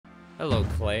Hello,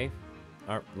 Clay.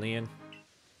 Or Leon.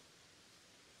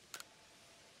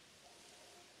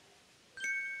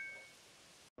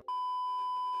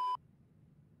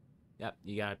 Yep,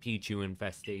 you got a Pichu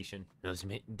infestation.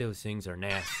 Those things are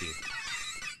nasty.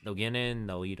 They'll get in,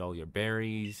 they'll eat all your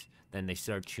berries, then they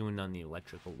start chewing on the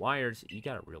electrical wires. You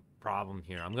got a real problem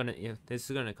here. This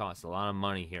is gonna cost a lot of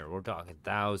money here. We're talking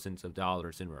thousands of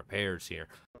dollars in repairs here.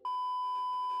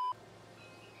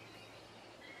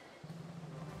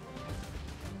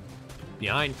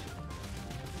 Behind.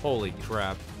 Holy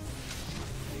crap.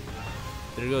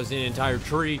 There goes an entire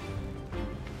tree.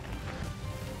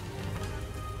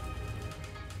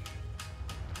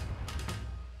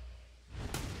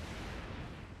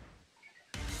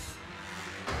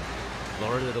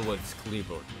 Lord of the Woods,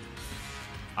 Kleavor.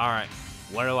 Alright,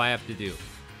 what do I have to do?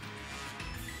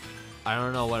 I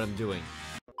don't know what I'm doing.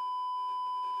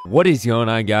 What is going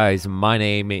on, guys? My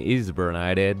name is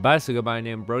BroNited. By the by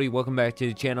name Brody. Welcome back to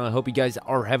the channel. I hope you guys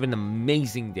are having an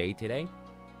amazing day today.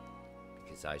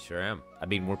 Because I sure am. I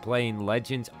mean, we're playing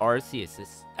Legends Arceus. This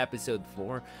is episode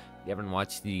 4. If you haven't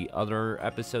watched the other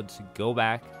episodes, go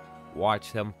back,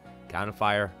 watch them. Kind of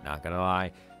fire, not gonna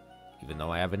lie. Even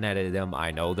though I haven't edited them,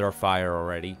 I know they're fire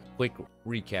already. Quick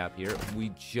recap here. We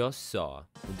just saw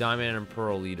the Diamond and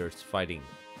Pearl leaders fighting.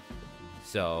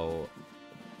 So,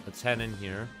 let's head in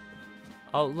here.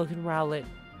 Oh, look at Rowlet.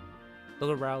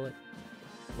 Look at Rowlet.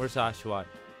 Where's Oshawott?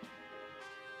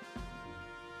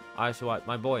 Oshawott,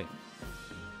 my boy.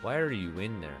 Why are you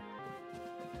in there?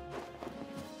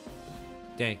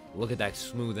 Dang, look at that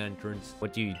smooth entrance.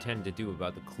 What do you intend to do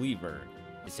about the Kleavor?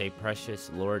 Is a precious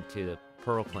lord to the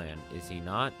Pearl clan, is he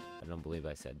not? I don't believe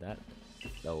I said that.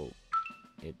 Though,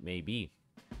 it may be.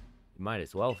 You might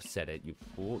as well have said it, you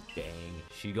fool. Dang,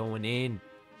 she going in.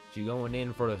 She going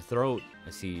in for the throat. I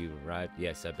see you, right?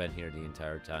 Yes, I've been here the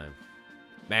entire time.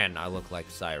 Man, I look like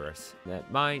Cyrus. That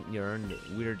might, you earned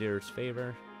Weirder's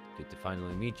favor. Get to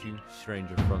finally meet you,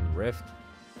 stranger from the Rift.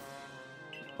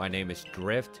 My name is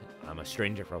Drift. I'm a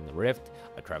stranger from the Rift.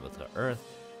 I travel to Earth.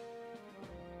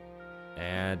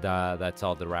 And that's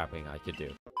all the rapping I could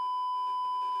do.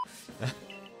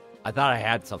 I thought I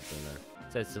had something there.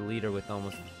 Says the leader with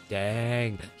almost...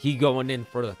 Dang, he going in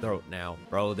for the throat now.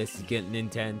 Bro, this is getting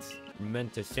intense. We're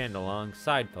meant to stand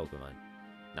alongside Pokemon,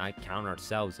 not count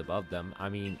ourselves above them. I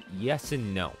mean, yes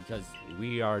and no. Because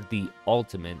we are the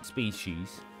ultimate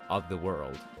species of the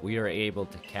world. We are able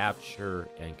to capture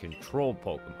and control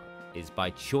Pokemon. Is by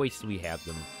choice we have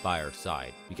them by our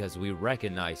side because we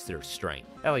recognize their strength.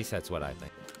 At least that's what I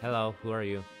think. Hello, who are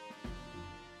you?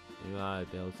 You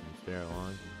want to build some spare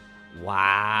lawn?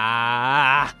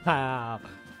 Wow!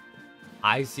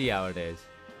 I see how it is.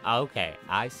 Okay,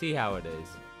 I see how it is.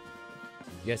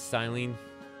 Yes, Silene,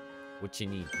 what you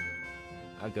need?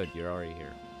 Oh, good, you're already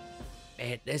here.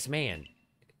 Man,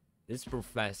 this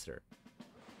professor.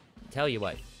 Tell you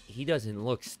what. He doesn't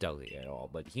look stealthy at all,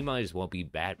 but he might as well be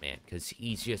Batman, because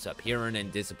he's just appearing and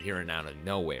disappearing out of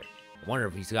nowhere. I wonder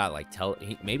if he's got, like,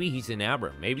 maybe he's an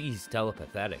Abra. Maybe he's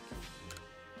telepathic.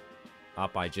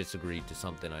 I just agreed to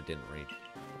something I didn't read.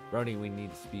 Brody, we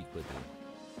need to speak with him.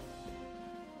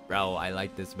 Bro, I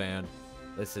like this man.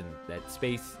 Listen, that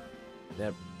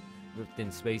rift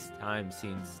in space-time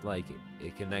seems like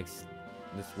it connects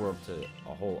this world to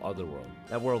a whole other world.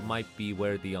 That world might be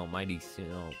where the Almighty,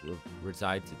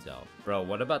 resides itself. Bro,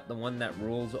 what about the one that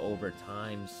rules over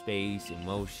time, space,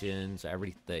 emotions,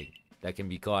 everything that can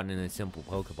be caught in a simple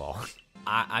Pokeball?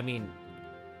 I mean,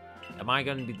 am I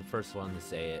gonna be the first one to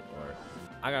say it, or...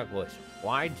 I got a question.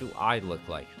 Why do I look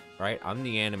like, right? I'm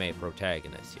the anime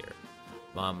protagonist here.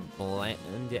 I'm bland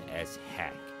as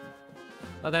heck.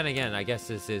 Well, then again, I guess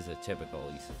this is a typical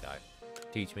isekai.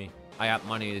 Teach me. I got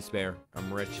money to spare.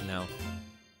 I'm rich now.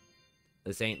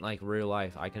 This ain't like real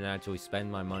life. I can actually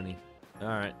spend my money.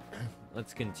 Alright,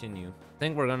 let's continue. I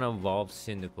think we're gonna evolve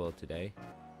Cyndaquil today.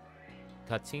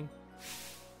 Cutscene?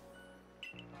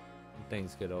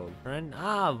 Things get old. Friend?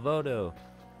 Vodo.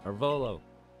 Or Volo.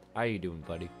 How you doing,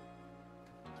 buddy?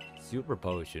 Super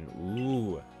Potion.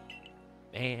 Ooh.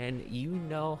 Man, you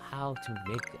know how to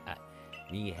make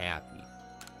me happy.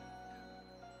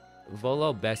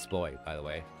 Volo, best boy, by the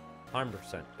way.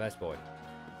 100% best boy.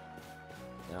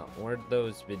 Now, where'd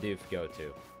those Bidoof go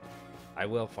to? I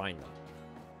will find them.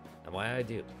 And when I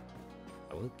do,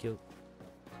 I will kill.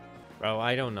 Bro,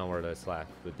 I don't know where this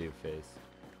last Bidoof is.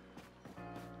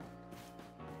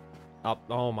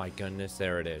 Oh my goodness,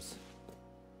 there it is.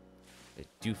 The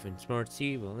Doofenshmirtz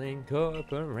Evil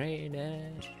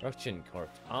Incorporated Destruction Corp.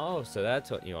 Oh, so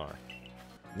that's what you are.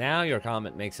 Now your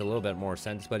comment makes a little bit more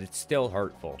sense, but it's still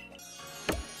hurtful.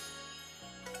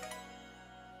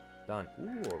 Done.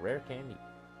 Ooh, a rare candy.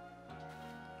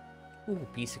 Ooh,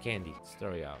 piece of candy. Let's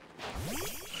throw you out.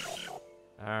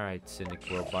 Alright,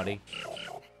 Cyndaquil, buddy.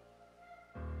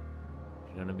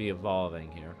 You're gonna be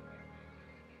evolving here.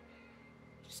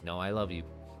 Just know I love you,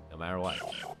 no matter what.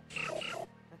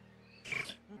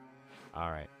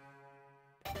 Alright.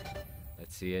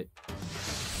 Let's see it.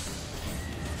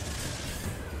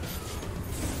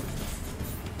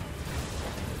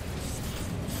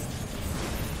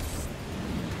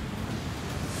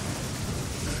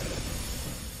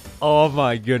 Oh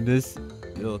my goodness.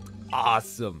 It looked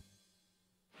awesome.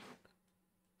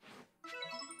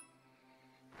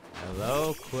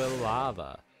 Hello,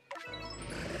 Kleavor.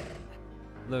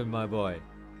 Look at my boy.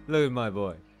 Look at my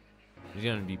boy. He's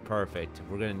gonna be perfect.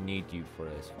 We're gonna need you for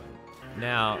this fight.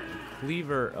 Now,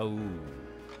 Kleavor. Oh,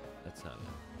 that's not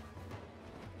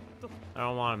good. I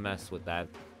don't want to mess with that.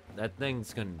 That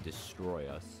thing's gonna destroy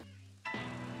us.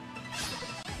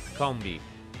 Combi.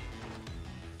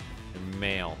 You're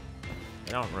male.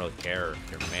 I don't really care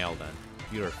if you're male then.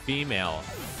 If you're a female,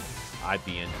 I'd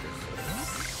be interested.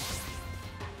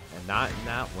 And not in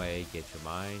that way, get your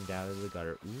mind out of the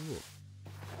gutter. Ooh.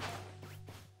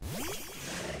 There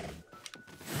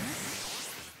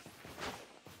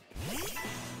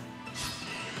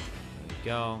we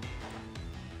go.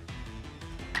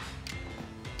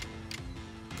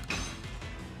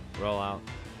 Roll out.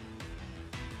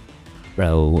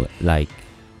 Bro, like,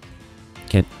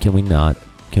 can we not?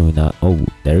 Can we not? Oh,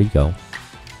 there you go.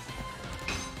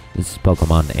 This is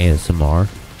Pokemon ASMR.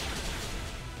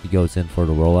 He goes in for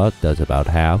the rollout, does about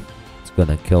half. It's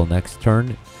gonna kill next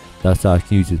turn.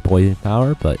 Dustox uses poison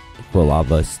power, but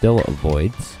Kleavor still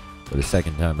avoids for the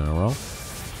second time in a row.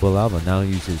 Kleavor now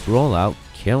uses rollout,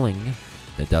 killing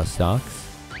the Dustox.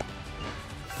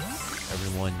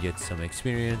 Everyone gets some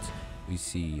experience. We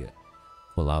see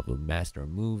Kleavor master a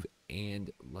move,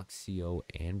 and Luxio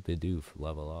and Bidoof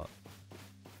level up.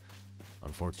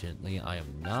 Unfortunately, I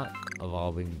am not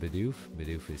evolving Bidoof.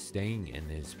 Bidoof is staying in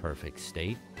his perfect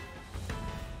state.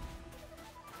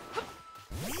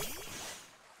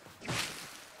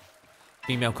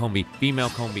 Female Combi, female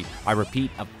Combi. I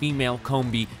repeat, a female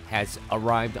Combi has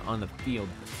arrived on the field.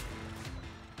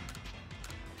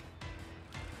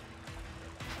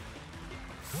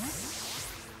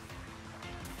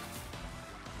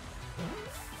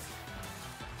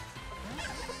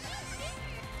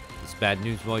 It's bad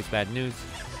news, boys, bad news.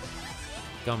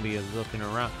 Combi is looking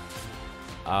around.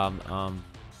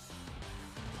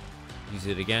 Use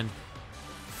it again.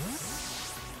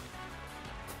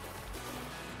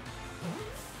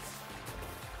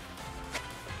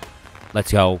 Let's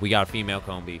go. We got a female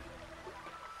Combi.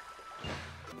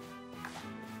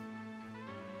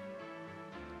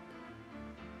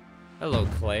 Hello,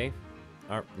 Clay.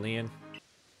 Or Leon.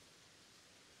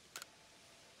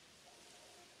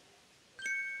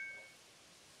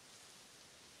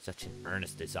 Such an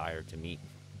earnest desire to meet.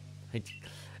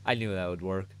 I knew that would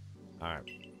work. Alright.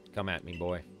 Come at me,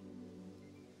 boy.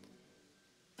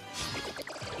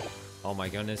 Oh my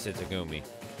goodness, it's a Goomy.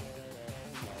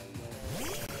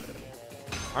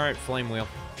 Alright, Flame Wheel.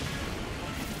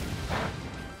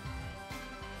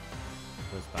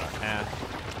 Goes about half.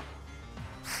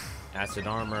 Acid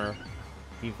Armor.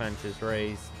 Defense is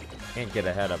raised. Can't get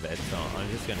ahead of it, so I'm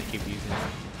just going to keep using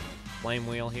Flame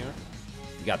Wheel here.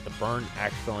 You got the Burn.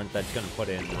 Excellent. That's going to put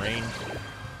it in range.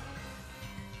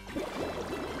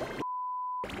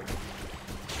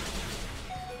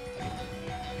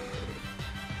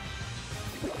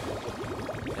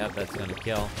 Yep, that's going to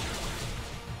kill.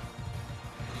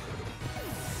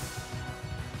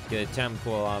 Good attempt,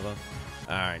 Kleavor.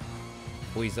 Alright.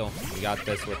 Weasel, you got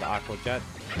this with the Aqua Jet.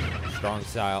 Strong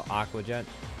style Aqua Jet.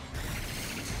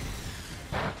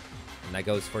 And that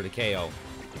goes for the KO.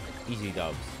 Easy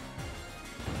dubs.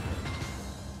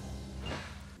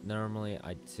 Normally,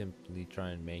 I'd simply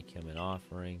try and make him an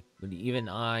offering. But even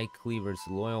I, Kleavor's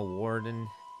loyal warden,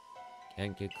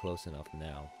 can't get close enough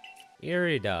now.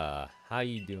 Irida, how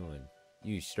you doing?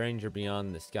 You stranger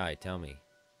beyond the sky, tell me.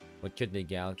 What could the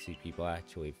galaxy people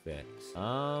actually fix?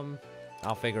 I'll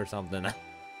figure something out.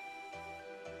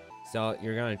 So,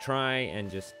 you're gonna try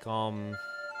and just calm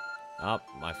up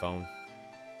my phone.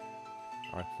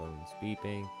 Our phone's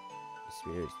beeping. The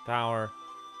spirit's power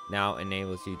now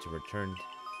enables you to return to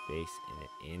base in an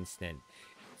instant.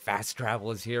 Fast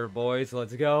travel is here, boys.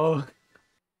 Let's go.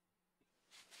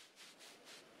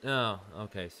 Oh,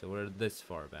 okay. So we're this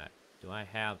far back. Do I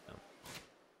have them?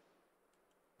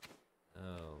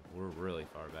 Oh, we're really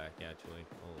far back, actually.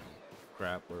 Holy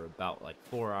crap, we're about like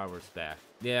 4 hours back.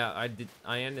 Yeah,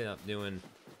 I ended up doing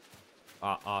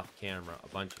off camera a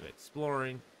bunch of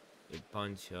exploring, a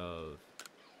bunch of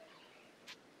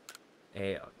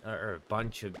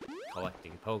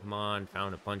collecting Pokemon,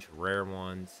 found a bunch of rare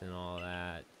ones and all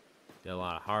that. Did a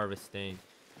lot of harvesting.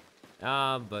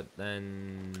 But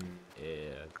then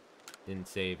didn't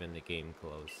save and the game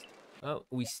closed. Oh,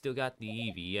 we still got the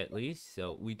Eevee at least,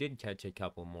 so we did catch a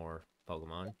couple more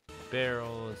Pokemon.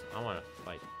 Barrels. I want to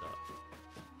fight the...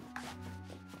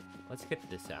 Let's get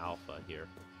this alpha here.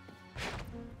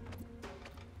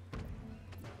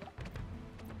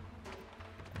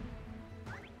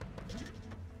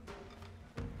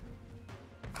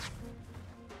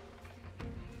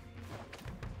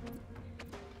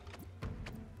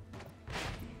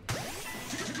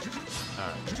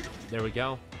 Alright, there we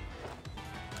go.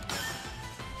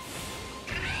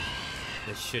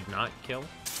 This should not kill.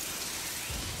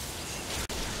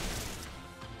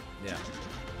 Yeah.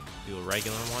 Do a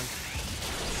regular one.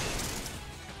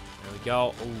 There we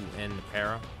go. Ooh, and the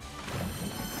para.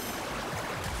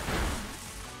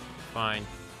 Fine.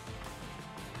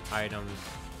 Items.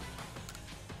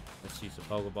 Let's use a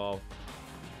Pokeball.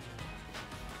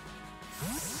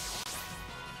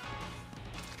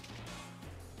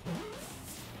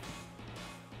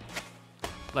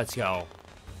 Let's go.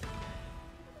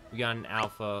 We got an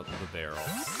alpha with a barrel.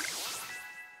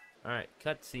 Alright,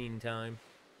 cutscene time.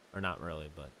 Or not really,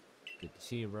 but good to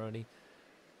see you, Brody.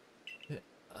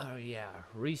 Oh yeah,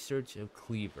 research of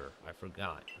Kleavor. I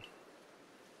forgot.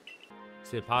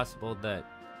 Is it possible that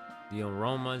the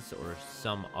aromas or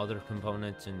some other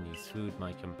components in these food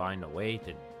might combine a way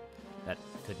that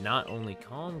could not only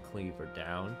calm Kleavor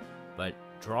down, but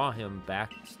draw him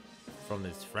back from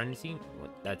his frenzy?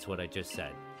 That's what I just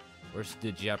said. Where's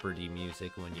the Jeopardy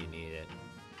music when you need it?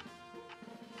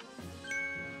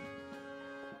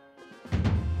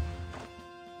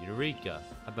 Eureka!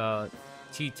 How about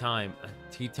tea time?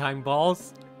 Tea time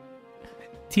balls?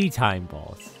 Tea time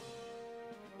balls.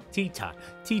 Tea time.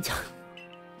 Tea time.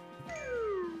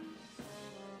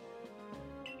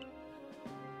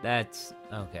 That's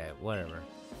okay. Whatever.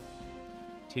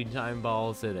 Tea time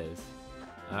balls it is.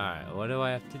 All right. What do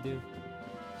I have to do?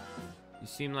 You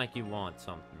seem like you want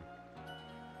something.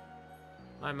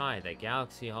 My, the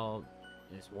Galaxy Hall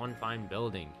is one fine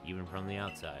building, even from the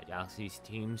outside. Galaxy's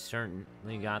team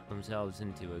certainly got themselves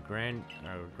into a grand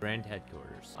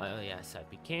headquarters. Oh yes, I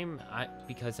came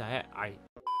because I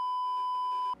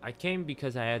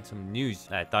had some news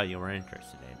that I thought you were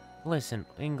interested in. Listen,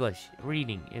 English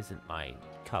reading isn't my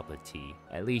cup of tea.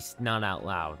 At least not out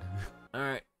loud.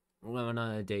 Alright, we're going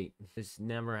on a date. This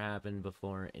never happened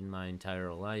before in my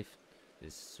entire life.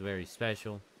 This is very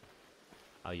special.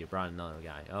 Oh, you brought another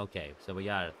guy. Okay, so we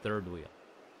got a third wheel.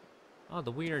 Oh,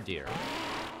 the Weirdeer.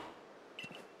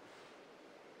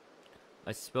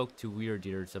 I spoke to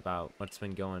Weirdeers about what's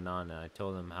been going on, and I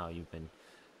told them how you've been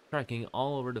trekking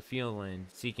all over the field and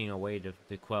seeking a way to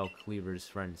quell Kleavor's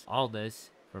friends. All this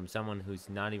from someone who's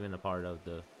not even a part of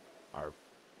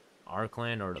our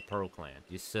clan or the Pearl clan.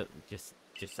 Just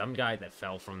some guy that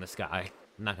fell from the sky.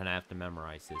 I'm not gonna have to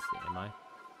memorize this, am I?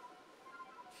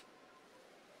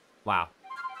 Wow.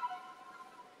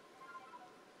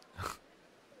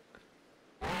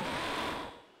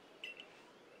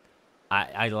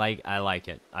 I like it.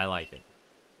 I like it.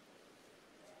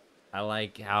 I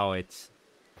like how it's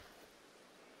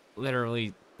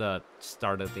literally the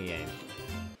start of the game.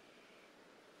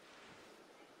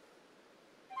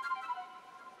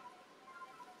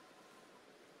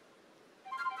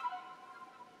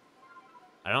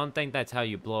 I don't think that's how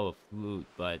you blow a flute,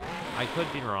 but I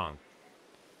could be wrong.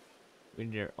 We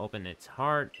need to open its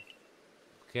heart.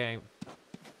 Okay.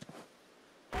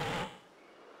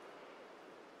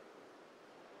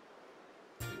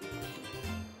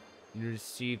 You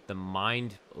receive the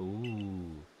mind.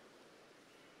 Ooh.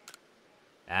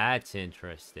 That's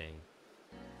interesting.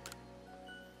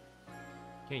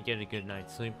 Can't get a good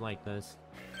night's sleep like this.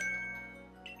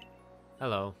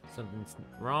 Hello. Something's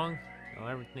wrong? Oh,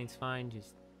 everything's fine.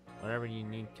 Just whatever you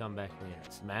need, come back later.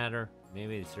 It's a matter.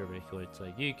 Maybe the survey codes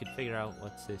like you could figure out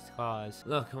what's this cause.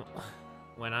 Look,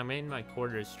 when I'm in my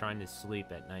quarters trying to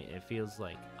sleep at night, it feels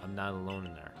like I'm not alone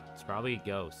in there. It's probably a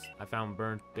ghost. I found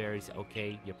burnt berries.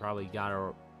 Okay, you probably got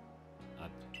a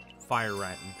fire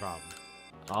rat in problem.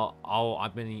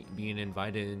 I've been being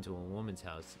invited into a woman's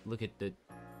house. Look at the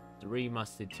 3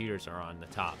 musketeers are on the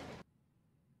top.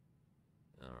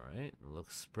 Alright,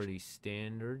 looks pretty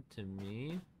standard to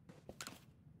me.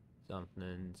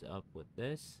 Something's up with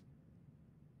this.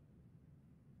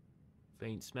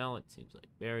 Faint smell, it seems like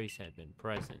berries had been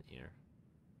present here.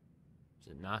 Is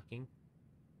it knocking?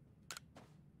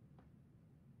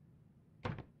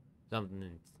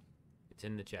 Something, it's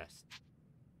in the chest.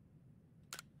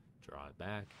 Draw it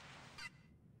back.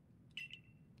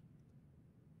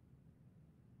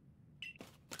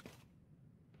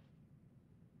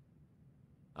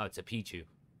 Oh, it's a Pichu.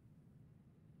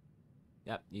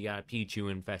 Yep, you got a Pichu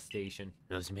infestation.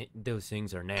 Those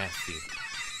things are nasty.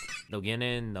 They'll get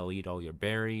in, they'll eat all your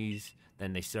berries,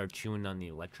 then they start chewing on the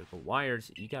electrical wires.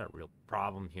 You got a real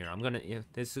problem here.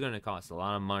 This is gonna cost a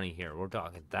lot of money here. We're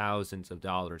talking thousands of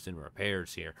dollars in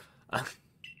repairs here.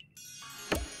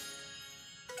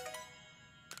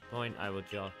 Point, I will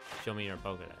show me your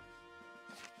Pokedex.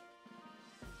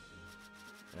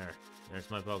 There's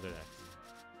my Pokedex.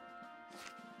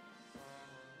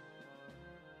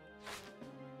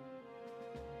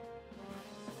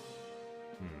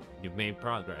 You've made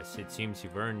progress. It seems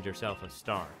you've earned yourself a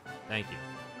star. Thank you.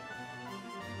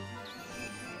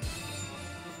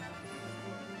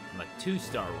 I'm a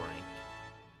 2-star rank.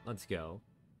 Let's go.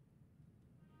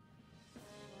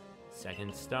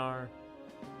 2nd star.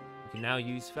 You can now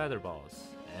use feather balls.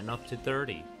 And up to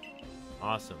 30.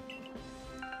 Awesome.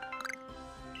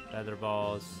 Feather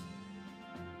balls.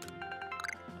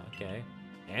 Okay.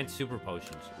 And super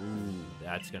potions. Ooh,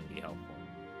 that's gonna be helpful.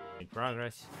 Made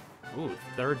progress. Ooh,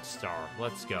 3rd star.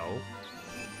 Let's go.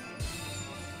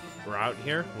 We're out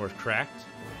here. We're cracked.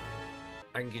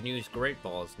 I can use great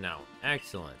balls now.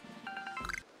 Excellent.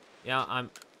 Yeah, I'm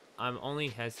only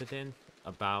hesitant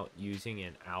about using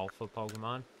an alpha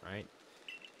Pokemon, right?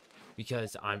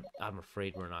 Because I'm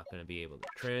afraid we're not going to be able to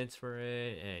transfer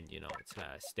it, and you know it's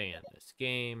gotta stay in this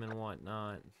game and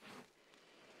whatnot.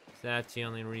 So that's the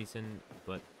only reason.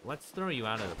 But let's throw you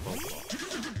out of the Pokeball.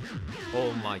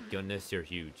 Oh my goodness, you're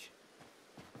huge.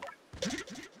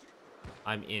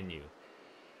 I'm in you.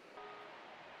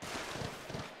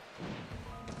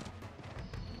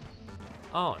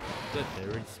 Oh, good, they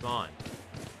respawn.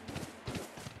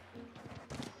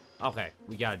 Okay,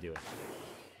 we gotta do it.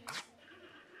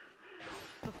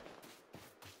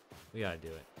 We gotta do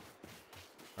it.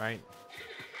 Right?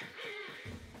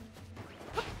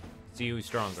 See who's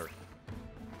stronger.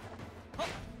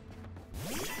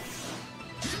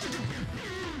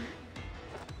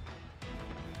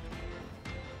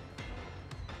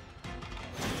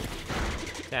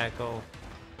 Tackle.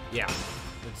 Yeah,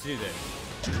 let's do this.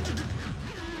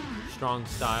 Strong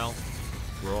style.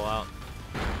 Roll out.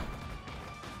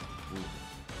 Ooh.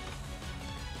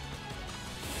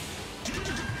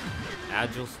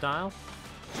 Agile style.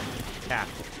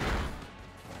 Tackle.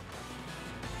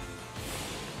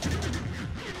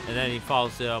 And then he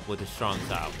follows it up with a strong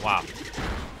style. Wow.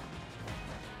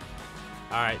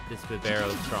 Alright, this Vivero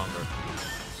is stronger.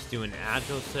 Let's do an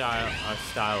agile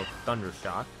style Thunder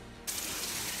Shock.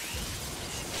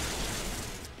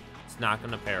 It's not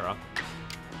gonna pair up.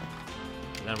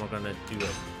 And then we're gonna do a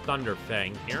Thunder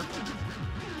Fang here.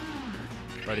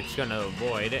 But it's gonna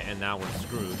avoid it, and now we're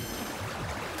screwed.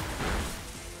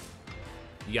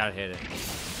 You gotta hit it.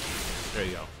 There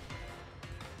you go.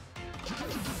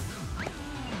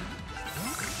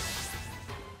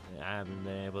 I haven't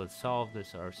been able to solve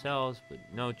this ourselves, but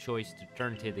no choice to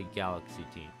turn to the Galaxy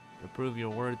team. To prove your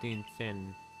worthiness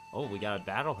and... Oh, we got a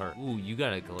battle her. Ooh, you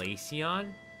got a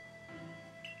Glaceon?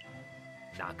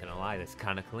 Not gonna lie, that's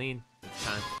kind of clean. It's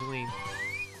kind of clean.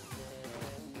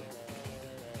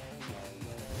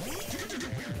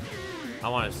 I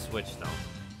want to switch though.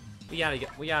 We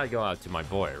gotta go out to my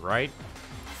boy, right?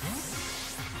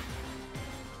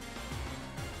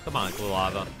 Come on,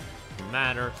 Kleavor. Doesn't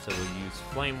matter, so we'll use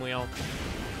Flame Wheel.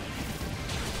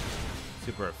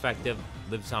 Super effective.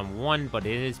 Lives on 1, but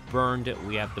it is burned.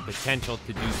 We have the potential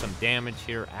to do some damage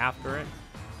here after it.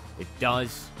 It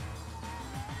does.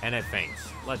 And it faints.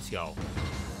 Let's go.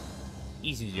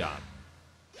 Easy job.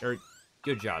 Or,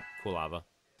 good job, Kleavor.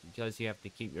 Because you have to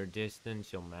keep your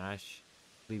distance, you'll mash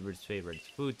Kleavor's favorite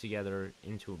food together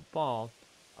into a ball,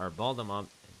 or ball them up,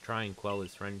 and try and quell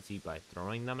his frenzy by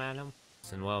throwing them at him.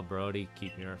 Listen well, Brody.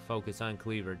 Keep your focus on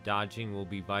Kleavor. Dodging will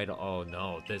be vital. Oh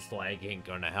no, this lag ain't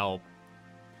gonna help.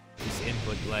 This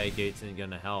input lag isn't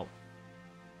gonna help.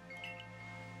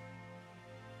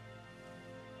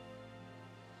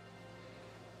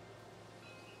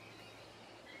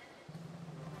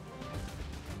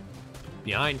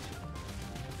 Behind.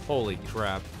 Holy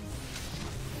crap.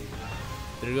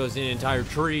 There goes an entire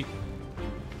tree.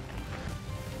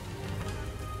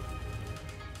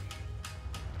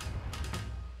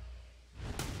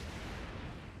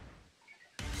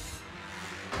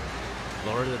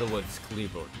 Lord of the Woods,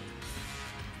 Kleavor.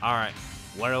 Alright,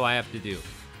 what do I have to do?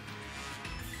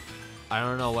 I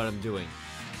don't know what I'm doing.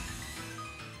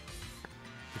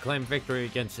 To claim victory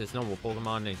against this noble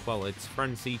Pokemon and quell its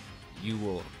frenzy,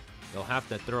 you'll have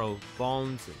to throw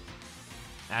bones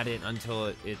at it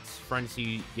until its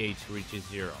frenzy gauge reaches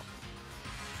 0.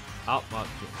 Oh, well.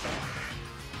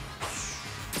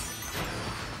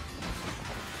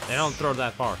 They don't throw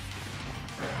that far.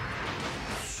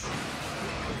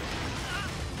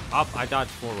 Up, I dodge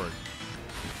forward.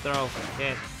 Throw,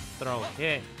 hit, throw,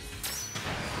 hit.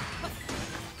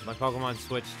 My Pokemon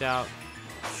switched out.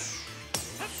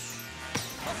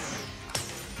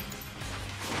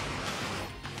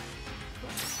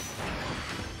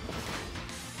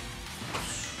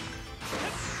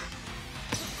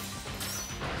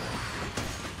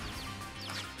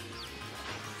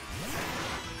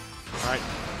 Alright,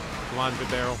 come on, good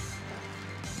barrel.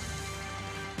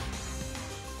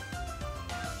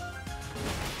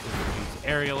 Use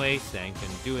aerial ace, and can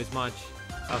do as much.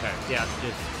 Okay, yeah,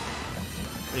 just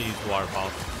use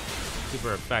waterfalls.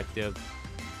 Super effective.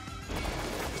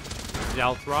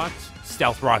 Stealth rocks?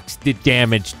 Stealth rocks did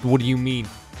damage. What do you mean?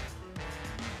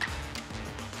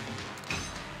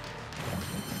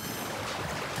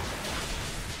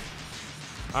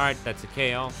 Alright, that's a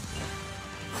KO.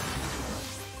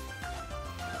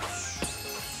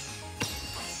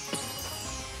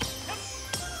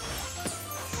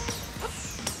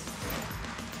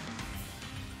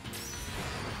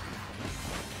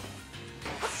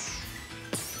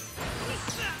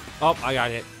 Oh, I got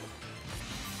hit.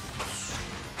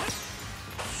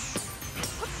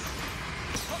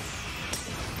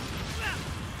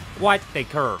 What? They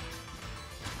curve.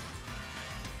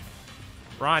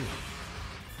 Run.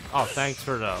 Oh, thanks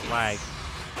for the lag.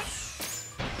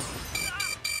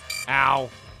 Ow.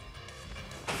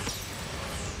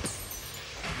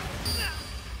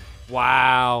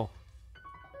 Wow.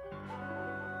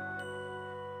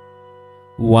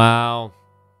 Wow.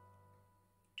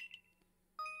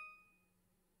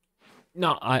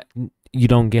 No, you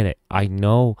don't get it. I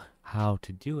know how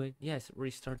to do it. Yes,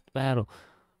 restart the battle.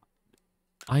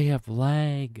 I have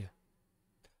lag.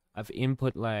 I have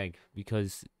input lag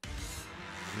because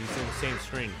I'm using the same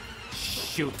screen.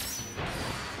 Shoot.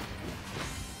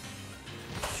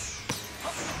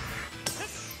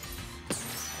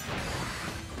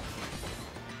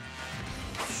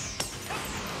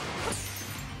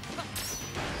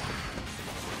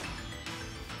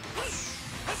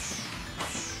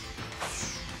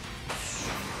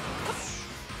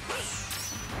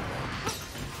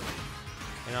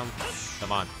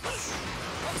 Come on.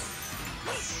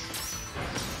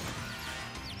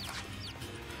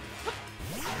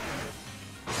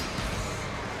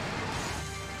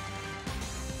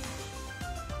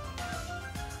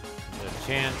 The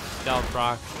chance, stealth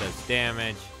rock does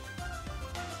damage.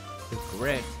 The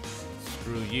grit,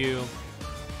 screw you.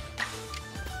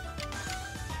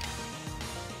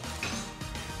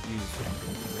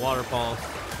 Use waterfalls.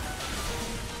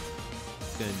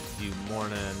 It's gonna do more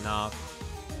than enough.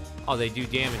 Oh, they do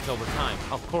damage over time.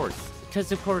 Of course.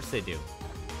 Because of course they do.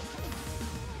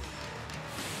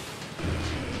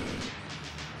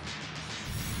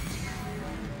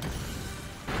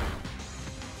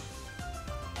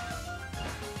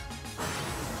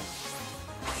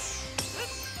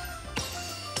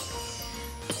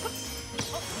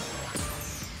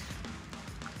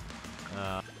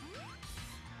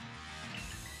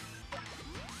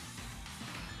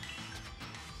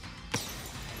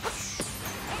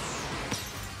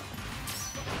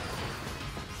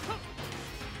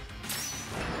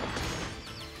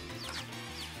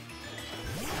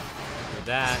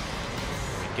 That.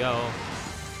 There we go.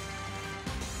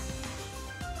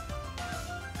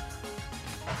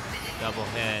 Double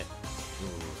hit. Ooh.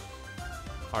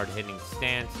 Hard hitting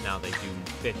stance. Now they do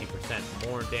 50%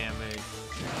 more damage.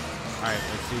 Alright,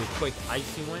 let's do a quick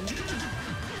icy one.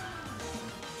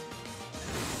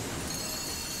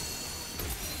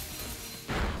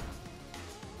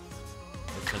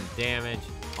 With some damage.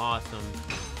 Awesome.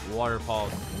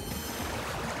 Waterfalls.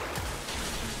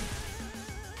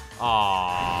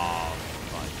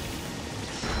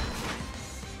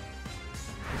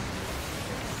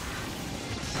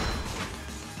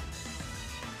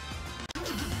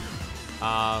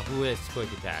 Oh, who has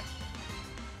quick attack?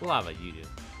 Lava, you do.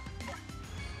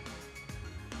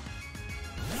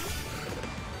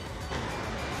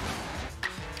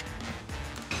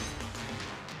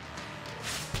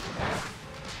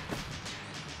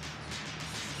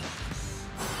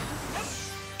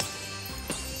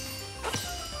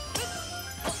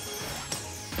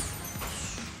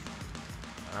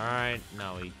 Alright,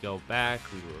 now we go back,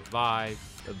 we revive.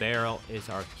 The barrel is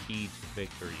our key to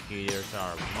victory. Here's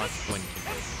our must-win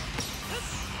condition.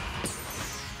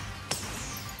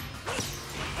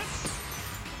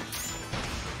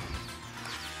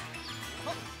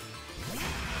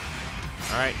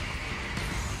 Alright.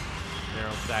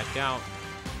 Barrel's back out.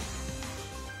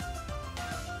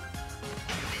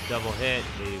 Double hit,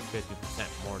 they do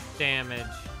 50% more damage.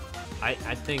 I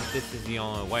think this is the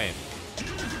only way.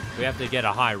 We have to get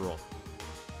a high roll.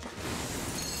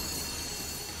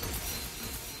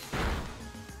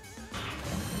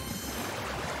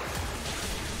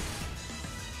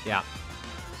 Yeah.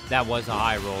 That was a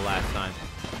high roll last time.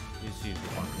 Just use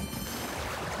one.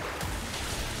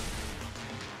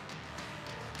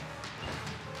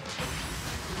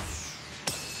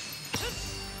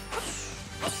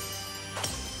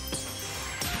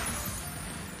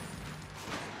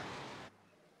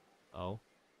 Oh.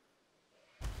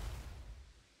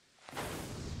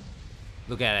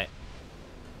 Look at it.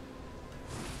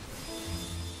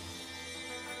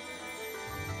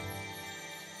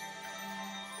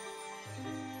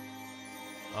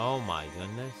 Oh my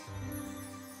goodness.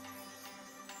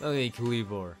 Look at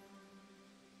Kleavor.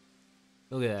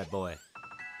 Look at that boy.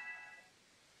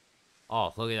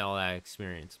 Oh, look at all that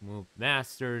experience. Move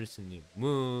masters and new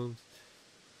moves.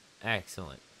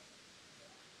 Excellent.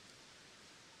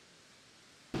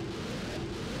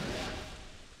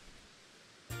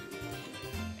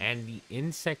 And the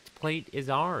insect plate is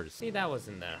ours. See, that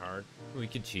wasn't that hard. We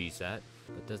could cheese that.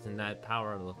 But doesn't that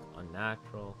power look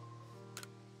unnatural?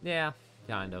 Yeah,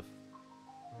 kind of.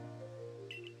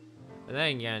 But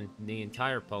then again, the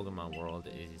entire Pokemon world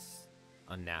is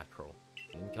unnatural.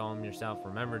 You can call him yourself.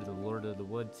 Remember, the Lord of the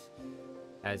Woods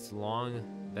has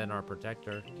long been our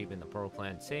protector, keeping the Pearl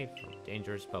Clan safe from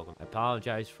dangerous Pokemon. I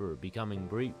apologize for becoming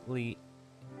briefly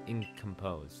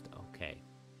incomposed. Okay.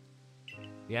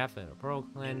 Yeah, for the Pearl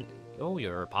Clan. Oh,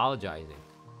 you're apologizing.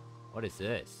 What is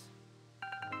this?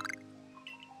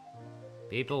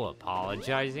 People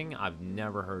apologizing? I've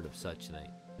never heard of such thing.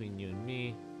 Between you and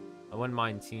me, I wouldn't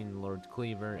mind seeing Lord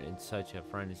Kleavor in such a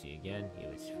frenzy again. He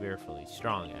was fearfully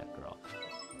strong after all.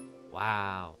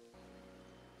 Wow.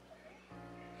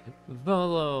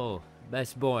 Volo,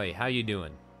 best boy, how you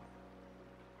doing?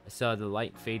 I saw the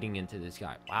light fading into the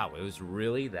sky. Wow, it was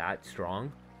really that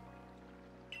strong?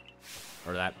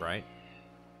 Or that bright?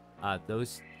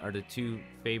 Those are the two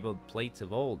fabled plates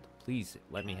of old. Please,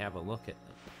 let me have a look at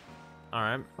them.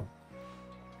 Alright.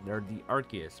 They're the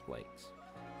Arceus plates.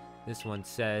 This one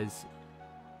says,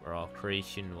 where all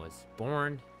creation was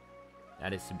born.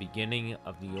 That is the beginning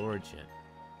of the origin.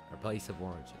 Or place of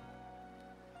origin.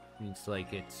 Means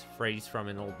like it's phrased from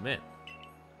an old myth.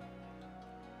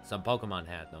 Some Pokemon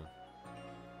had them.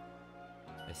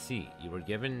 I see. You were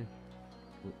given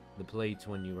the plates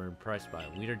when you were impressed by a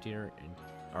Weirdeer and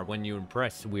or when you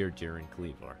impressed Weirdeer and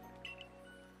Kleavor.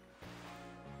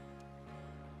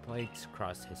 Plates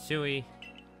across Hisui.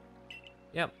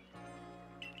 Yep.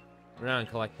 We're gonna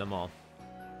collect them all.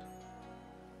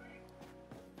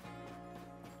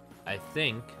 I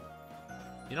think.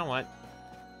 You know what?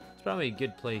 It's probably a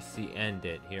good place to end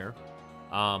it here.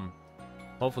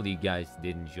 Hopefully you guys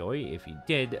did enjoy. If you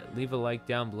did, leave a like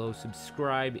down below.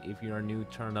 Subscribe if you are new.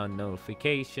 Turn on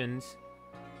notifications.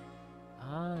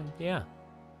 Yeah.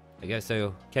 I guess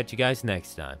I'll catch you guys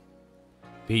next time.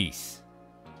 Peace.